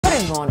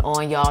What is going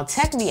on, y'all?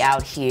 Tech Me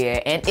out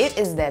here, and it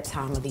is that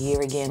time of the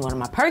year again, one of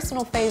my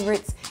personal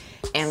favorites,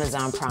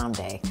 Amazon Prime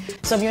Day.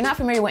 So if you're not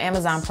familiar with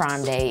Amazon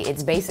Prime Day,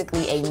 it's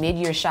basically a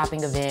mid-year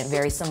shopping event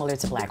very similar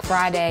to Black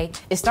Friday.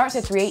 It starts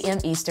at 3 a.m.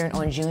 Eastern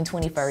on June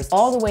 21st,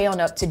 all the way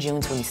on up to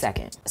June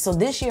 22nd. So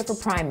this year for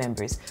Prime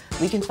members,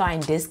 we can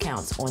find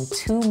discounts on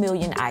 2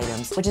 million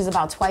items, which is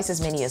about twice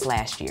as many as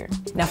last year.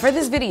 Now for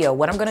this video,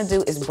 what I'm gonna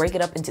do is break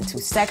it up into two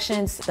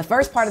sections. The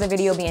first part of the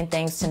video being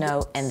things to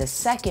know, and the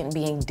second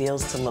being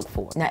deals to look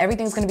for. Now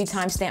everything's gonna be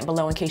timestamped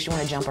below in case you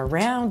wanna jump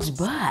around,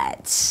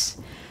 but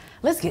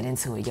let's get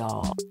into it,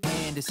 y'all.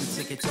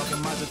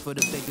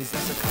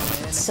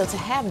 So to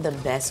have the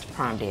best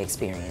Prime Day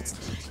experience,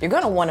 you're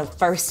gonna wanna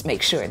first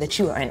make sure that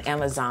you are an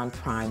Amazon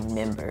Prime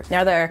member.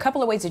 Now there are a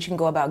couple of ways that you can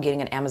go about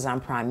getting an Amazon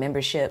Prime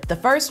membership. The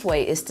first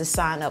way is to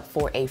sign up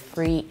for a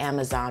free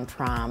Amazon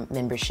Prime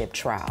membership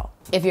trial.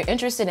 If you're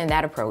interested in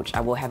that approach,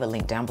 I will have a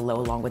link down below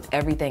along with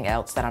everything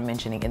else that I'm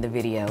mentioning in the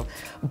video.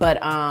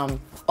 But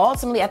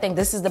ultimately, I think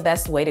this is the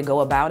best way to go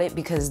about it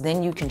because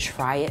then you can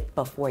try it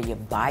before you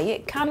buy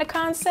it kind of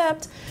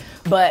concept.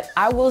 But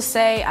I will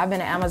say I've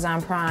been an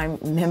Amazon Prime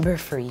member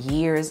for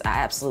years. I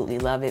absolutely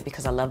love it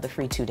because I love the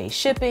free 2-day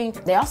shipping.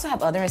 They also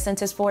have other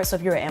incentives for it. So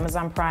if you're an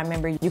Amazon Prime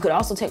member, you could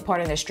also take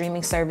part in their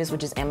streaming service,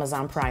 which is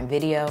Amazon Prime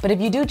Video. But if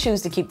you do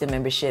choose to keep the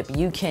membership,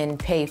 you can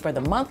pay for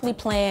the monthly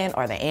plan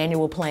or the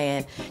annual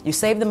plan. You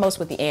save the most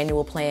with the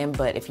annual plan,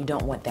 but if you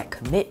don't want that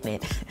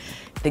commitment,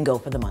 then go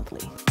for the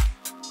monthly.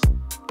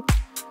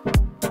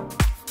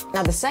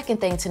 Now, the second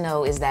thing to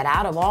know is that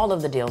out of all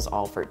of the deals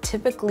offered,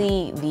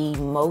 typically the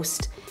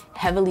most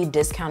heavily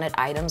discounted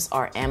items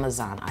are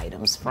Amazon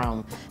items,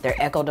 from their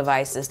Echo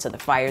devices to the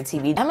Fire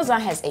TV. Amazon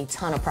has a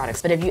ton of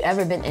products, but if you've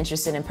ever been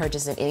interested in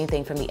purchasing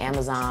anything from the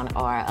Amazon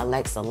or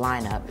Alexa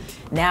lineup,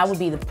 now would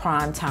be the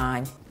prime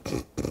time.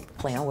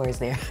 Play on words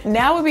there.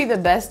 Now would be the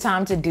best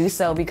time to do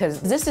so because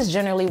this is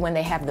generally when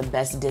they have the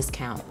best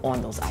discount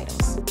on those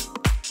items.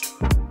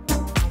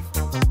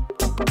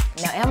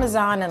 Now,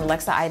 Amazon and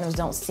Alexa items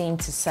don't seem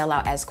to sell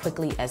out as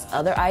quickly as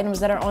other items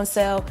that are on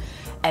sale.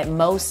 At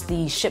most,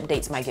 the ship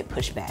dates might get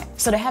pushed back.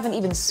 So to have an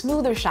even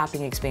smoother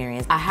shopping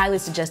experience, I highly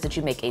suggest that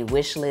you make a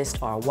wish list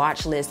or a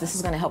watch list. This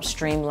is gonna help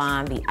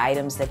streamline the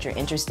items that you're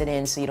interested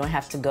in so you don't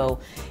have to go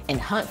and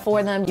hunt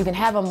for them. You can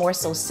have them more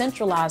so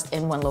centralized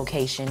in one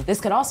location.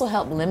 This could also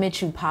help limit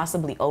you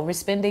possibly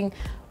overspending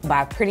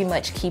by pretty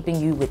much keeping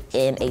you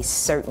within a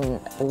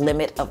certain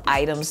limit of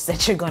items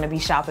that you're gonna be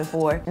shopping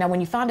for. Now, when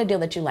you find a deal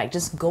that you like,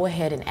 just go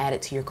ahead and add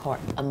it to your cart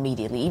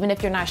immediately. Even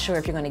if you're not sure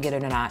if you're gonna get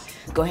it or not,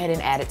 go ahead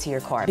and add it to your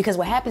cart. Because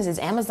what happens is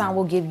Amazon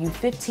will give you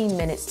 15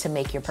 minutes to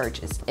make your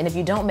purchase. And if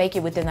you don't make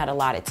it within that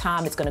allotted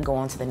time, it's gonna go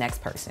on to the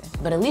next person.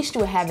 But at least you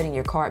will have it in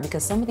your cart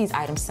because some of these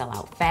items sell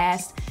out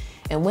fast.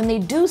 And when they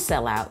do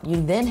sell out, you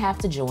then have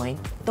to join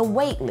the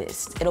wait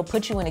list. It'll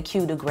put you in a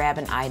queue to grab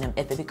an item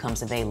if it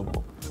becomes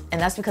available. And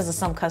that's because of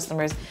some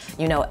customers,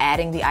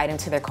 adding the item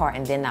to their cart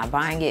and then not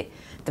buying it.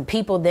 The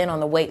people then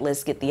on the wait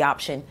list get the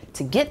option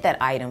to get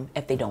that item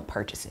if they don't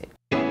purchase it.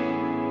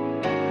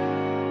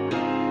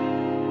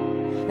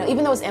 Now,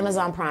 even though it's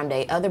Amazon Prime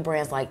Day, other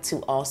brands like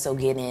to also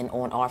get in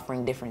on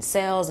offering different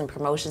sales and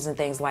promotions and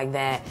things like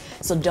that.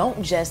 So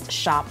don't just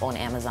shop on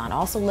Amazon.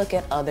 Also look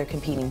at other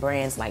competing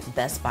brands like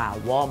Best Buy,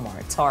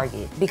 Walmart,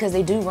 Target, because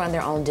they do run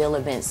their own deal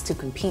events to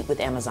compete with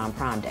Amazon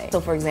Prime Day.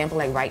 So for example,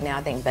 like right now,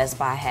 I think Best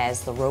Buy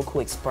has the Roku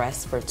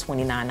Express for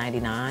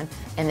 $29.99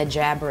 and the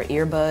Jabra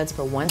earbuds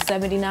for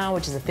 $179,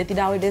 which is a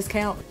 $50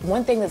 discount.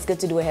 One thing that's good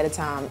to do ahead of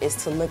time is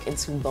to look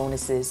into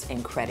bonuses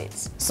and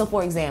credits. So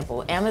for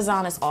example,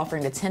 Amazon is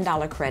offering a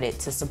 $10 credit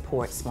to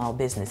support small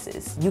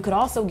businesses. You could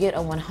also get a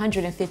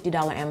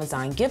 $150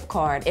 Amazon gift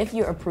card if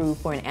you're approved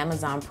for an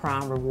Amazon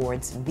Prime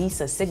Rewards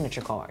Visa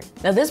signature card.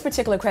 Now, this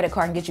particular credit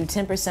card can get you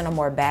 10% or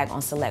more back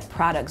on select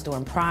products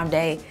during Prime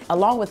Day,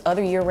 along with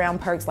other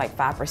year-round perks like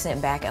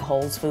 5% back at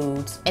Whole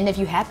Foods. And if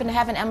you happen to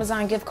have an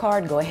Amazon gift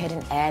card, go ahead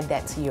and add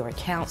that to your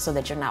account so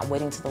that you're not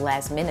waiting to the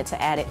last minute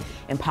to add it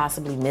and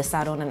possibly miss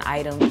out on an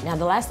item. Now,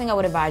 the last thing I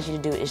would advise you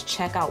to do is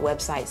check out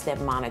websites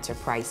that monitor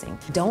pricing.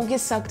 Don't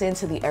get sucked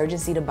into the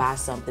urgency to buy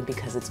something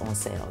because it's on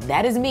sale.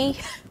 That is me.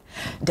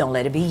 Don't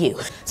let it be you.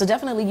 So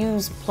definitely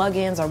use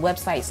plugins or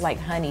websites like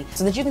Honey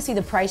so that you can see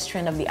the price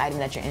trend of the item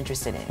that you're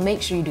interested in.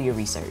 Make sure you do your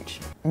research.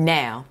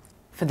 Now,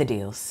 for the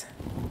deals.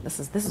 This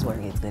is where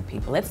it gets good,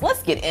 people.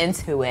 Let's get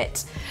into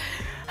it.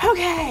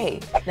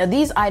 Okay, now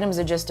these items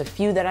are just a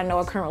few that I know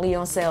are currently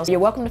on sale. You're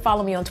welcome to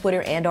follow me on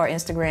Twitter and or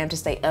Instagram to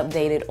stay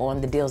updated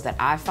on the deals that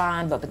I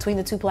find, but between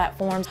the two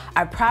platforms,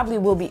 I probably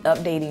will be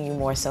updating you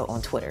more so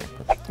on Twitter.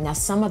 Now,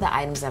 some of the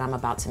items that I'm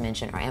about to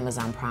mention are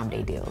Amazon Prime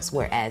Day deals,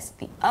 whereas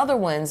the other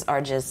ones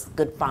are just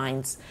good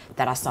finds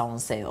that I saw on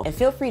sale. And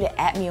feel free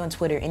to @me on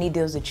Twitter any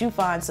deals that you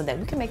find so that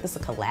we can make this a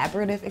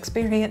collaborative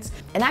experience,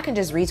 and I can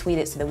just retweet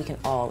it so that we can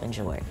all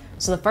enjoy it.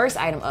 So the first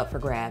item up for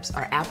grabs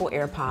are Apple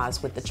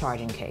AirPods with the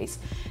charging case.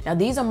 Now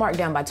these are marked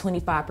down by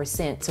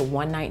 25% to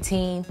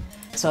 $119.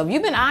 So if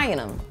you've been eyeing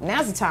them,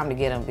 now's the time to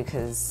get them,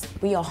 because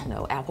we all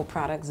know Apple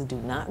products do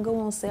not go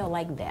on sale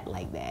like that.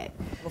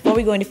 Before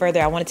we go any further,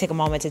 I want to take a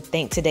moment to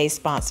thank today's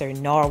sponsor,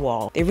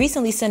 Narwhal. They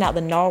recently sent out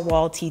the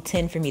Narwhal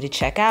T10 for me to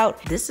check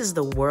out. This is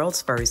the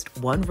world's first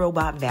one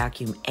robot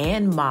vacuum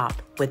and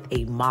mop with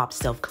a mop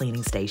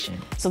self-cleaning station.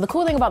 So the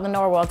cool thing about the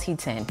Narwhal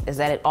T10 is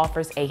that it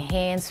offers a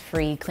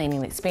hands-free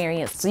cleaning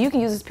experience. So you can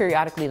use this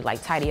periodically to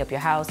like tidy up your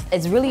house.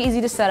 It's really easy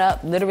to set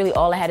up. Literally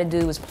all I had to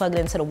do was plug it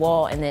into the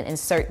wall and then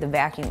insert the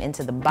vacuum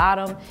into the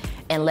bottom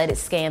and let it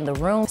scan the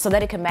room so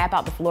that it can map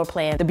out the floor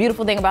plan. The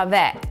beautiful thing about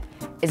that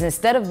is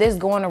instead of this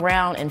going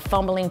around and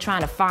fumbling,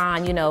 trying to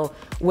find,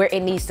 where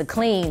it needs to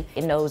clean,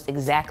 it knows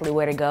exactly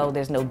where to go.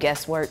 There's no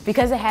guesswork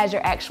because it has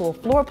your actual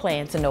floor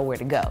plan to know where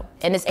to go.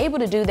 And it's able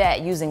to do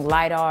that using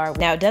LiDAR.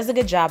 Now, it does a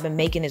good job in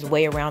making its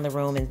way around the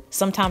room, and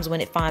sometimes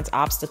when it finds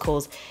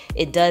obstacles,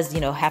 it does,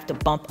 have to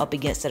bump up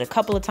against it a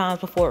couple of times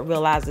before it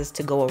realizes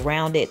to go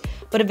around it,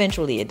 but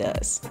eventually it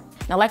does.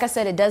 Now, like I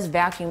said, it does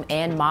vacuum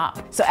and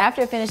mop. So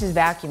after it finishes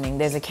vacuuming,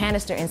 there's a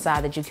canister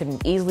inside that you can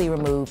easily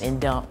remove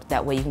and dump.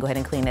 That way you can go ahead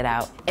and clean it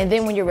out. And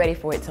then when you're ready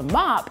for it to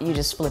mop, you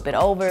just flip it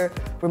over,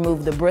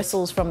 remove the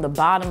bristles from the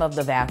bottom of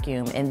the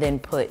vacuum, and then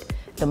put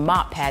the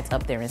mop pads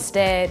up there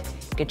instead.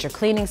 Get your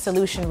cleaning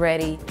solution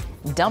ready,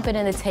 dump it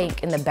in the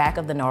tank in the back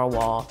of the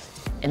Narwhal,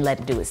 and let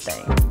it do its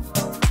thing.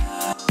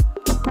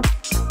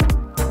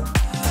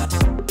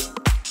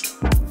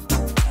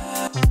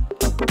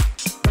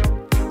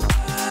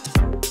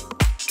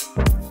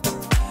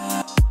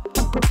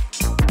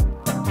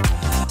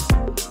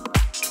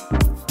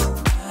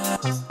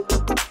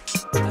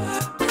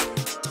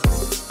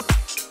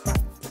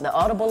 The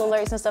audible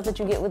alerts and stuff that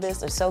you get with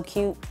this are so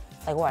cute.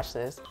 Like, watch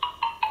this.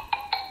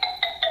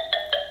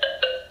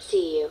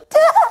 See you.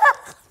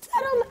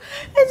 I don't know.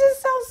 It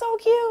just sounds so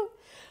cute.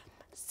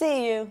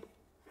 See you.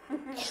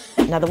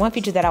 Now, the one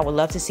feature that I would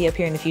love to see up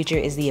here in the future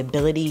is the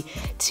ability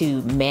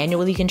to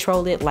manually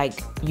control it,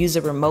 like use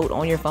a remote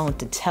on your phone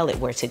to tell it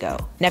where to go.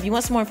 Now, if you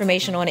want some more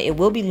information on it, it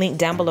will be linked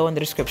down below in the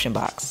description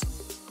box.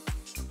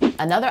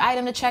 Another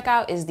item to check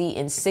out is the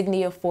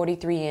Insignia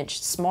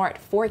 43-inch Smart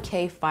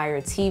 4K Fire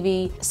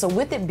TV. So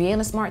with it being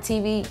a smart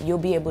TV, you'll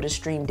be able to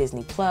stream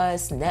Disney+,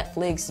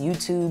 Netflix,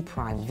 YouTube,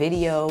 Prime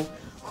Video,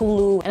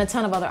 Hulu, and a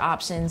ton of other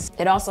options.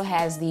 It also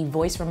has the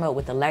voice remote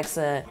with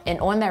Alexa, and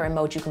on that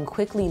remote you can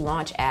quickly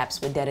launch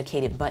apps with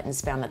dedicated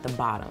buttons found at the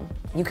bottom.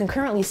 You can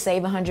currently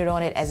save $100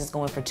 on it as it's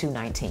going for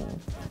 $219.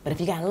 But if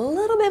you got a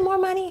little bit more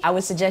money, I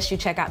would suggest you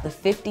check out the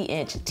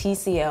 50-inch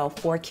TCL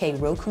 4K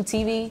Roku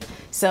TV.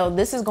 So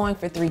this is going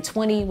for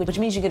 $320, which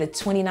means you get a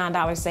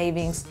 $29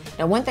 savings.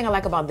 Now, one thing I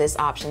like about this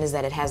option is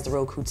that it has the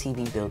Roku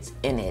TV built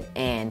in it,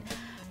 and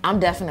I'm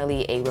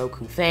definitely a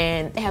Roku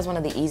fan. It has one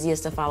of the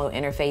easiest to follow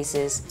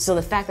interfaces, so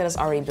the fact that it's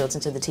already built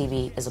into the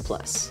TV is a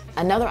plus.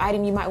 Another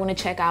item you might want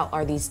to check out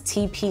are these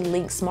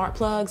TP-Link smart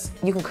plugs.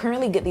 You can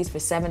currently get these for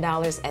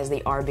 $7 as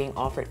they are being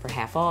offered for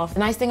half off. The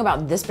nice thing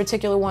about this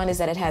particular one is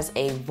that it has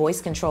a voice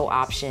control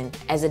option,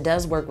 as it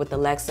does work with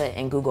Alexa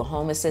and Google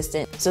Home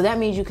Assistant. So that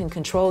means you can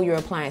control your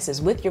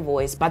appliances with your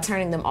voice by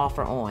turning them off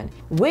or on,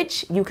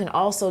 which you can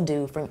also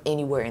do from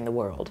anywhere in the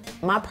world.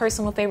 My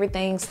personal favorite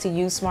things to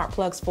use smart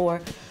plugs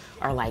for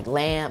are like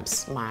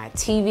lamps, my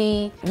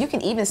TV. You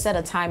can even set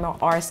a timer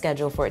or a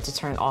schedule for it to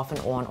turn off and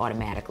on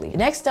automatically.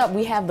 Next up,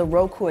 we have the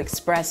Roku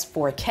Express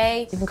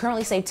 4K. You can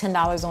currently save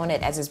 $10 on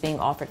it as it's being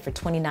offered for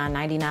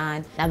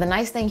 $29.99. Now, the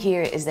nice thing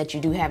here is that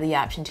you do have the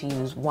option to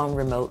use one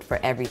remote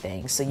for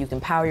everything. So you can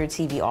power your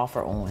TV off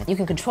or on. You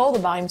can control the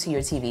volume to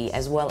your TV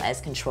as well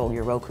as control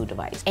your Roku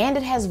device. And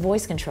it has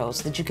voice control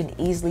so that you can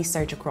easily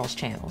search across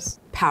channels.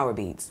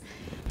 Powerbeats.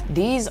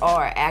 These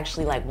are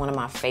actually like one of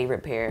my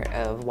favorite pair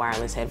of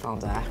wireless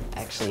headphones. I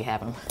actually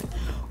have them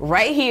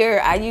right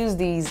here. I use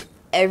these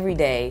every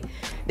day.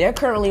 They're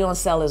currently on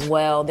sale as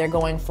well. They're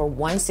going for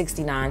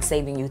 $169,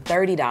 saving you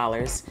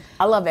 $30.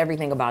 I love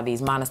everything about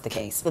these, minus the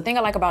case. The thing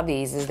I like about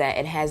these is that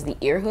it has the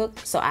ear hook,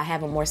 so I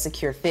have a more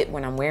secure fit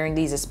when I'm wearing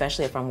these,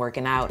 especially if I'm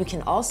working out. You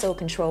can also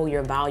control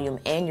your volume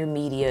and your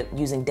media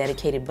using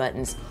dedicated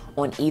buttons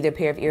on either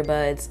pair of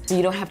earbuds, so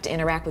you don't have to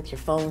interact with your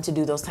phone to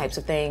do those types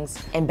of things.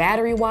 And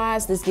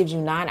battery-wise, this gives you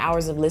 9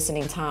 hours of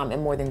listening time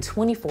and more than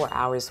 24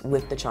 hours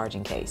with the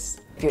charging case.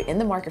 If you're in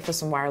the market for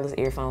some wireless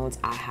earphones,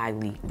 I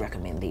highly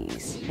recommend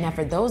these. Now,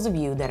 for those of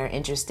you that are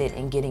interested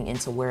in getting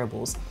into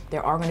wearables,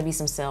 there are going to be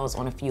some sales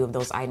on a few of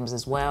those items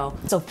as well.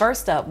 So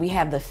first up, we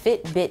have the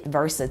Fitbit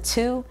Versa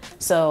 2.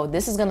 So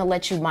this is going to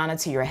let you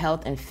monitor your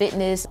health and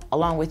fitness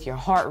along with your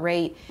heart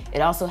rate. It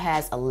also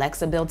has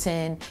Alexa built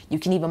in. You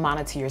can even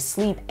monitor your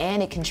sleep,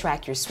 and it can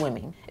track your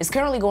swimming. It's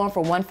currently going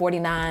for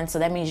 $149, so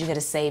that means you get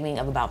a saving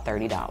of about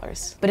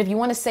 $30. But if you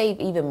want to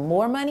save even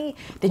more money,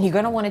 then you're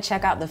going to want to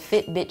check out the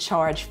Fitbit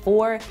Charge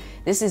 4. 4.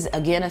 This is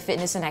again a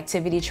fitness and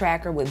activity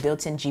tracker with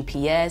built-in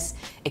GPS.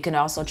 It can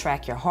also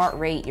track your heart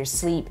rate, your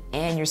sleep,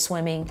 and your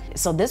swimming.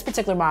 So this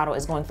particular model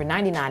is going for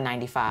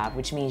 $99.95,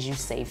 which means you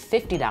save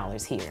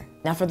 $50 here.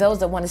 Now for those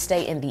that want to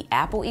stay in the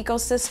Apple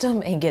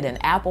ecosystem and get an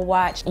Apple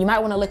Watch, you might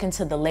want to look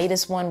into the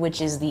latest one,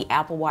 which is the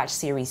Apple Watch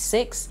Series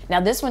 6. Now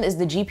this one is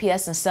the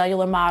GPS and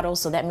cellular model,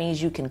 so that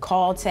means you can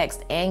call,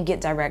 text, and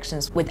get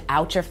directions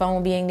without your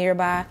phone being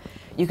nearby.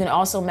 You can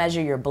also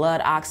measure your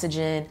blood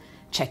oxygen,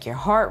 check your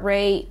heart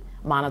rate,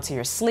 monitor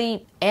your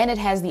sleep, and it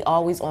has the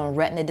always-on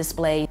Retina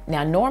display.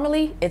 Now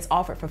normally it's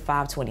offered for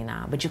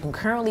 $529, but you can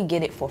currently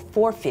get it for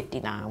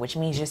 $459, which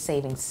means you're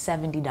saving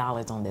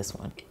 $70 on this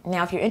one.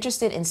 Now if you're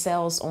interested in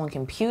sales on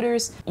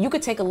computers, you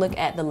could take a look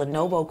at the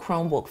Lenovo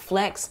Chromebook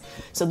Flex.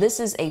 So this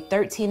is a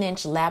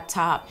 13-inch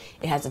laptop.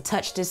 It has a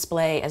touch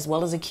display as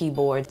well as a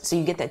keyboard, so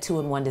you get that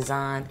 2-in-1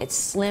 design. It's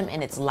slim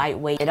and it's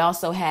lightweight. It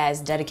also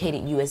has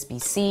dedicated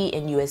USB-C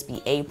and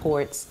USB-A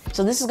ports.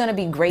 So this is gonna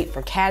be great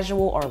for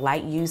casual or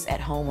light use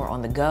at home or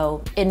on the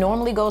go. It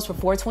normally goes for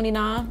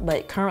 $429,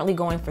 but currently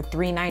going for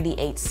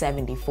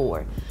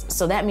 $398.74.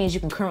 So that means you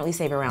can currently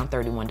save around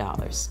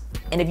 $31.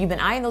 And if you've been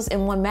eyeing those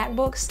M1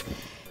 MacBooks,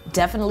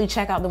 definitely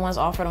check out the ones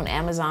offered on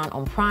Amazon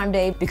on Prime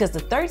Day, because the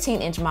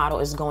 13-inch model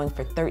is going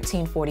for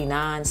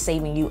 $1349,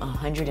 saving you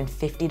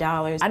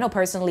 $150. I know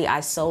personally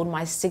I sold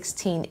my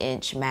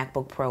 16-inch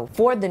MacBook Pro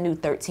for the new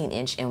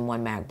 13-inch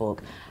M1 MacBook.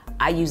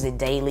 I use it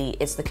daily.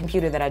 It's the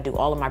computer that I do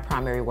all of my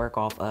primary work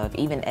off of.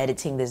 Even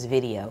editing this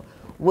video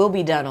will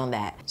be done on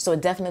that. So it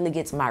definitely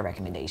gets my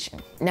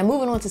recommendation. Now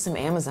moving on to some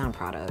Amazon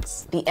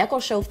products. The Echo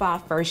Show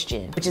 5 First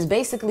Gen, which is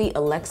basically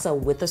Alexa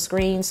with a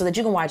screen so that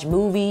you can watch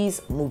movies,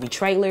 movie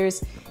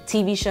trailers,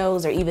 TV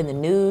shows, or even the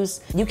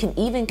news. You can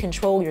even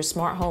control your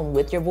smart home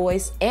with your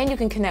voice, and you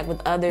can connect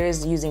with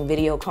others using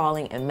video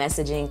calling and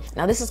messaging.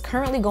 Now this is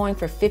currently going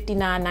for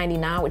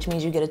 $59.99, which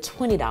means you get a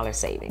 $20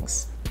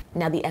 savings.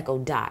 Now the Echo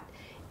Dot.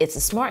 It's a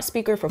smart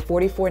speaker for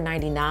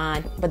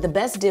 $44.99, but the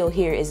best deal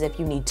here is if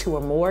you need 2 or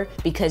more,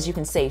 because you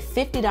can save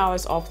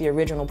 $50 off the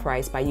original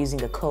price by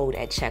using a code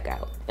at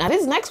checkout. Now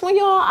this next one,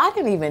 y'all, I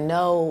didn't even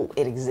know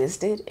it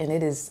existed, and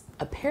it is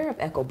a pair of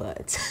Echo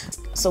Buds.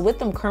 So with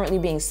them currently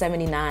being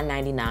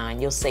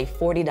 $79.99, you'll save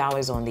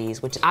 $40 on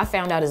these, which I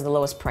found out is the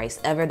lowest price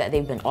ever that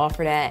they've been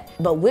offered at.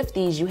 But with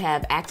these, you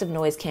have active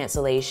noise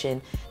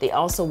cancellation. They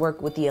also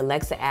work with the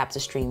Alexa app to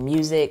stream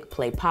music,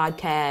 play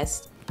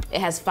podcasts. It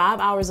has 5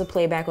 hours of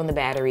playback on the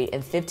battery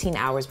and 15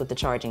 hours with the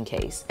charging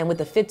case. And with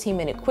a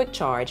 15-minute quick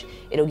charge,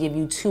 it'll give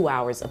you 2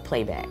 hours of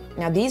playback.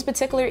 Now these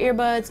particular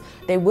earbuds,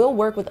 they will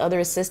work with other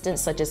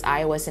assistants such as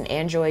iOS and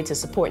Android to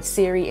support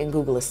Siri and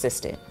Google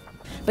Assistant.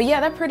 But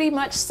yeah, that pretty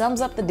much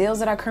sums up the deals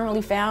that I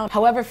currently found.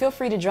 However, feel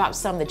free to drop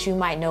some that you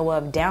might know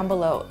of down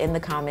below in the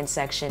comments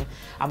section.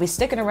 I'll be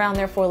sticking around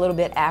there for a little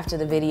bit after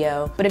the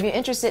video. But if you're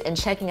interested in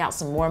checking out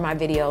some more of my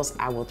videos,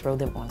 I will throw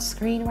them on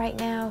screen right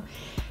now.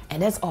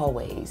 And as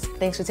always,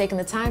 thanks for taking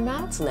the time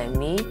out to let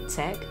me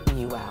tech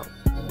you out.